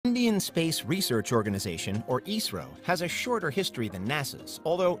Indian Space Research Organization, or ISRO, has a shorter history than NASA's,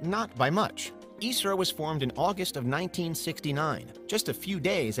 although not by much. ISRO was formed in August of 1969, just a few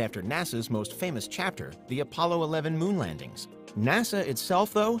days after NASA's most famous chapter, the Apollo 11 moon landings. NASA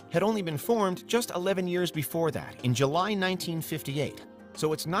itself, though, had only been formed just 11 years before that, in July 1958.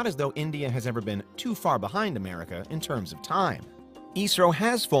 So it's not as though India has ever been too far behind America in terms of time. ISRO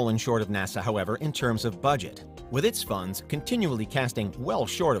has fallen short of NASA, however, in terms of budget, with its funds continually casting well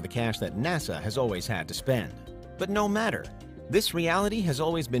short of the cash that NASA has always had to spend. But no matter. This reality has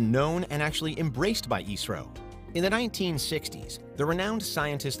always been known and actually embraced by ISRO. In the 1960s, the renowned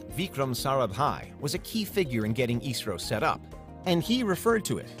scientist Vikram Sarabhai was a key figure in getting ISRO set up, and he referred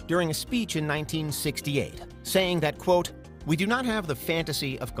to it during a speech in 1968, saying that, quote, "We do not have the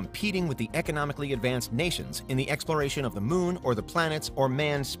fantasy of competing with the economically advanced nations in the exploration of the moon or the planets or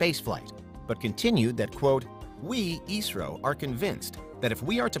manned spaceflight," but continued that, quote, "We, ISRO, are convinced that if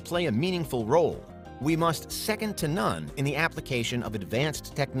we are to play a meaningful role, we must second to none in the application of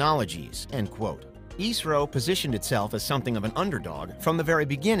advanced technologies," end quote. ISRO positioned itself as something of an underdog from the very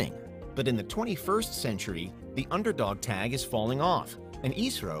beginning, but in the 21st century, the underdog tag is falling off, and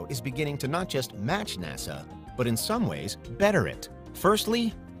ISRO is beginning to not just match NASA, but in some ways better it.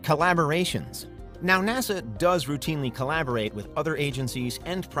 Firstly, collaborations. Now, NASA does routinely collaborate with other agencies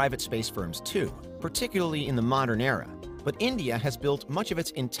and private space firms too, particularly in the modern era. But India has built much of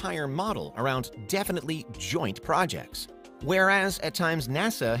its entire model around definitely joint projects. Whereas at times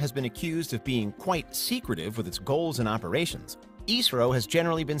NASA has been accused of being quite secretive with its goals and operations, ISRO has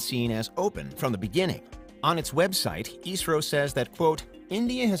generally been seen as open from the beginning. On its website, ISRO says that, quote,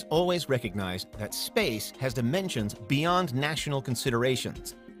 "India has always recognized that space has dimensions beyond national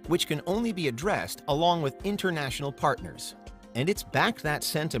considerations, which can only be addressed along with international partners." And it's backed that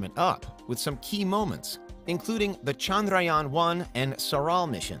sentiment up with some key moments, including the Chandrayaan-1 and Saral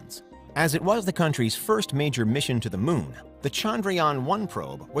missions. As it was the country's first major mission to the moon, the Chandrayaan-1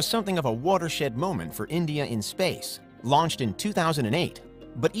 probe was something of a watershed moment for India in space, launched in 2008.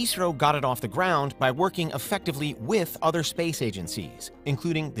 But ISRO got it off the ground by working effectively with other space agencies,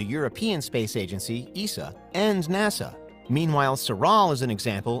 including the European Space Agency, ESA, and NASA. Meanwhile, Saral is an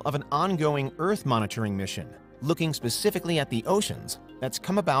example of an ongoing Earth monitoring mission, looking specifically at the oceans, that's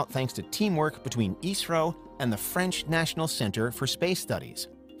come about thanks to teamwork between ISRO and the French National Center for Space Studies.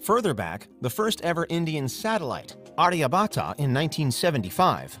 Further back, the first ever Indian satellite, Aryabhata in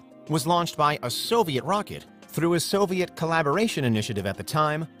 1975, was launched by a Soviet rocket through a Soviet collaboration initiative at the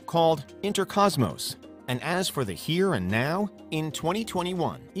time called Intercosmos. And as for the here and now, in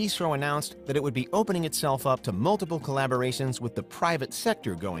 2021, ISRO announced that it would be opening itself up to multiple collaborations with the private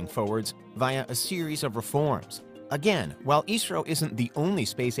sector going forwards via a series of reforms. Again, while ISRO isn't the only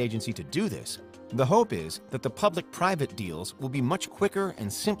space agency to do this, the hope is that the public-private deals will be much quicker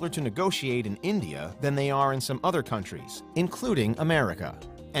and simpler to negotiate in India than they are in some other countries, including America.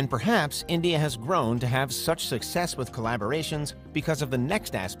 And perhaps India has grown to have such success with collaborations because of the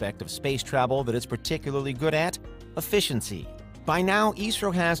next aspect of space travel that it's particularly good at: efficiency. By now,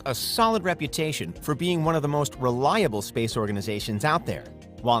 ISRO has a solid reputation for being one of the most reliable space organizations out there.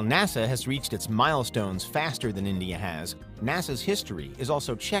 While NASA has reached its milestones faster than India has, NASA's history is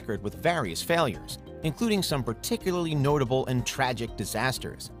also checkered with various failures, including some particularly notable and tragic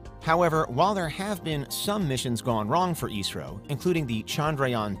disasters. However, while there have been some missions gone wrong for ISRO, including the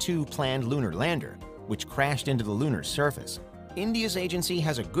Chandrayaan-2 planned lunar lander, which crashed into the lunar surface, India's agency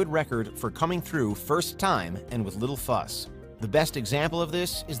has a good record for coming through first time and with little fuss. The best example of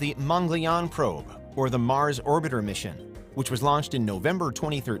this is the Mangalyaan probe, or the Mars Orbiter mission, which was launched in November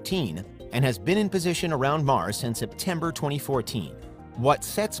 2013 and has been in position around Mars since September 2014. What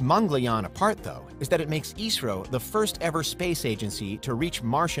sets Mangalyaan apart, though, is that it makes ISRO the first ever space agency to reach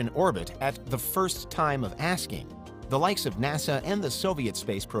Martian orbit at the first time of asking. The likes of NASA and the Soviet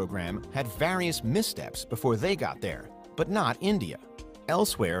space program had various missteps before they got there, but not India.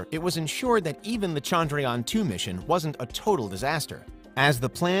 Elsewhere, it was ensured that even the Chandrayaan-2 mission wasn't a total disaster, as the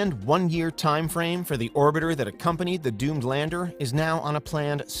planned one-year time frame for the orbiter that accompanied the doomed lander is now on a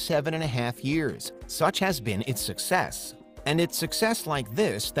planned 7.5 years. Such has been its success. And it's success like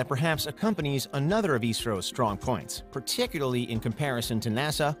this that perhaps accompanies another of ISRO's strong points, particularly in comparison to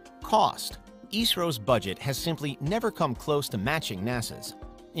NASA: cost. ISRO's budget has simply never come close to matching NASA's.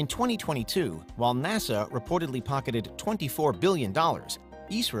 In 2022, while NASA reportedly pocketed $24 billion,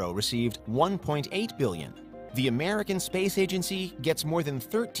 ISRO received $1.8 billion. The American Space Agency gets more than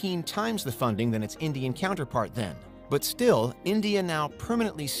 13 times the funding than its Indian counterpart then. But still, India now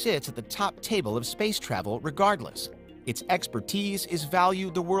permanently sits at the top table of space travel regardless. Its expertise is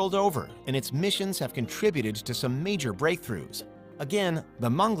valued the world over, and its missions have contributed to some major breakthroughs. Again, the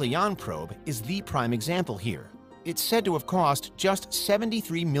Mangalyaan probe is the prime example here. It's said to have cost just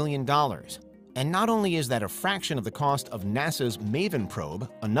 $73 million. And not only is that a fraction of the cost of NASA's MAVEN probe,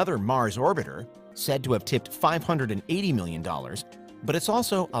 another Mars orbiter, said to have tipped $580 million, but it's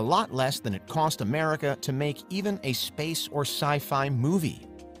also a lot less than it cost America to make even a space or sci-fi movie.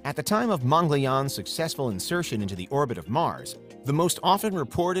 At the time of Mangalyaan's successful insertion into the orbit of Mars, the most often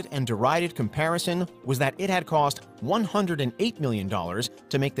reported and derided comparison was that it had cost $108 million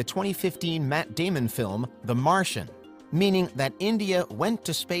to make the 2015 Matt Damon film The Martian, meaning that India went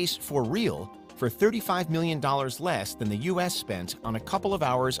to space for real for $35 million less than the US spent on a couple of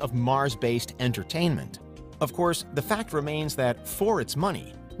hours of Mars-based entertainment. Of course, the fact remains that, for its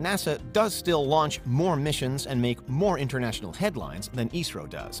money, NASA does still launch more missions and make more international headlines than ISRO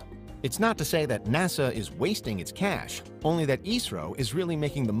does. It's not to say that NASA is wasting its cash, only that ISRO is really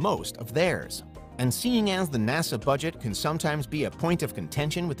making the most of theirs. And seeing as the NASA budget can sometimes be a point of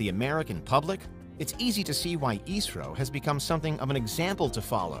contention with the American public, it's easy to see why ISRO has become something of an example to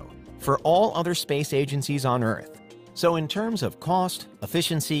follow for all other space agencies on Earth. So in terms of cost,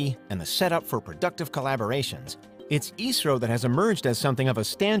 efficiency, and the setup for productive collaborations, it's ISRO that has emerged as something of a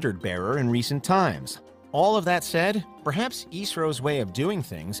standard bearer in recent times. All of that said, perhaps ISRO's way of doing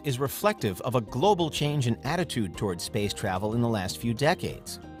things is reflective of a global change in attitude towards space travel in the last few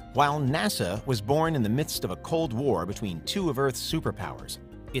decades. While NASA was born in the midst of a Cold War between two of Earth's superpowers,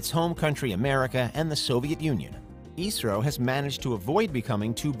 its home country America and the Soviet Union, ISRO has managed to avoid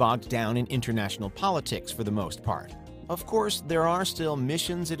becoming too bogged down in international politics for the most part. Of course, there are still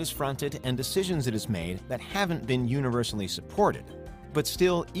missions it has fronted and decisions it has made that haven't been universally supported. But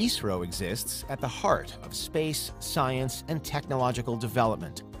still, ISRO exists at the heart of space, science, and technological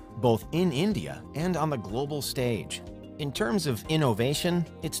development, both in India and on the global stage. In terms of innovation,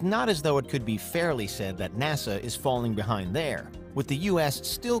 it's not as though it could be fairly said that NASA is falling behind there, with the US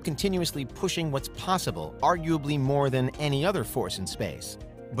still continuously pushing what's possible, arguably more than any other force in space.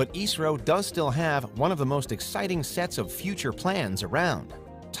 But ISRO does still have one of the most exciting sets of future plans around.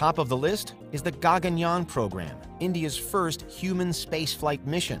 Top of the list is the Gaganyaan program, India's first human spaceflight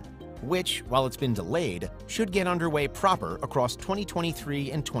mission, which, while it's been delayed, should get underway proper across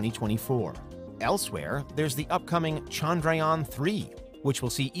 2023 and 2024. Elsewhere, there's the upcoming Chandrayaan-3, which will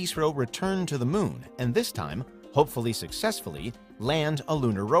see ISRO return to the moon and this time, hopefully successfully, land a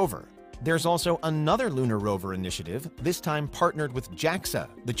lunar rover. There's also another lunar rover initiative, this time partnered with JAXA,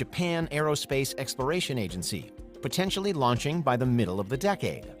 the Japan Aerospace Exploration Agency, potentially launching by the middle of the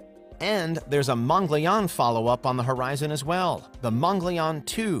decade. And there's a Mangalyaan follow-up on the horizon as well, the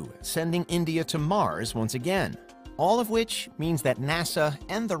Mangalyaan-2, sending India to Mars once again. All of which means that NASA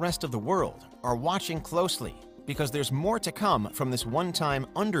and the rest of the world are watching closely, because there's more to come from this one-time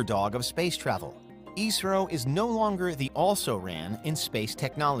underdog of space travel. ISRO is no longer the also-ran in space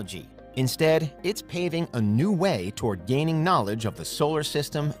technology. Instead, it's paving a new way toward gaining knowledge of the solar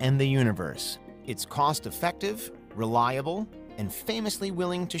system and the universe. It's cost-effective, reliable, and famously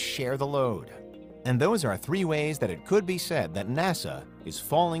willing to share the load. And those are 3 ways that it could be said that NASA is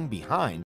falling behind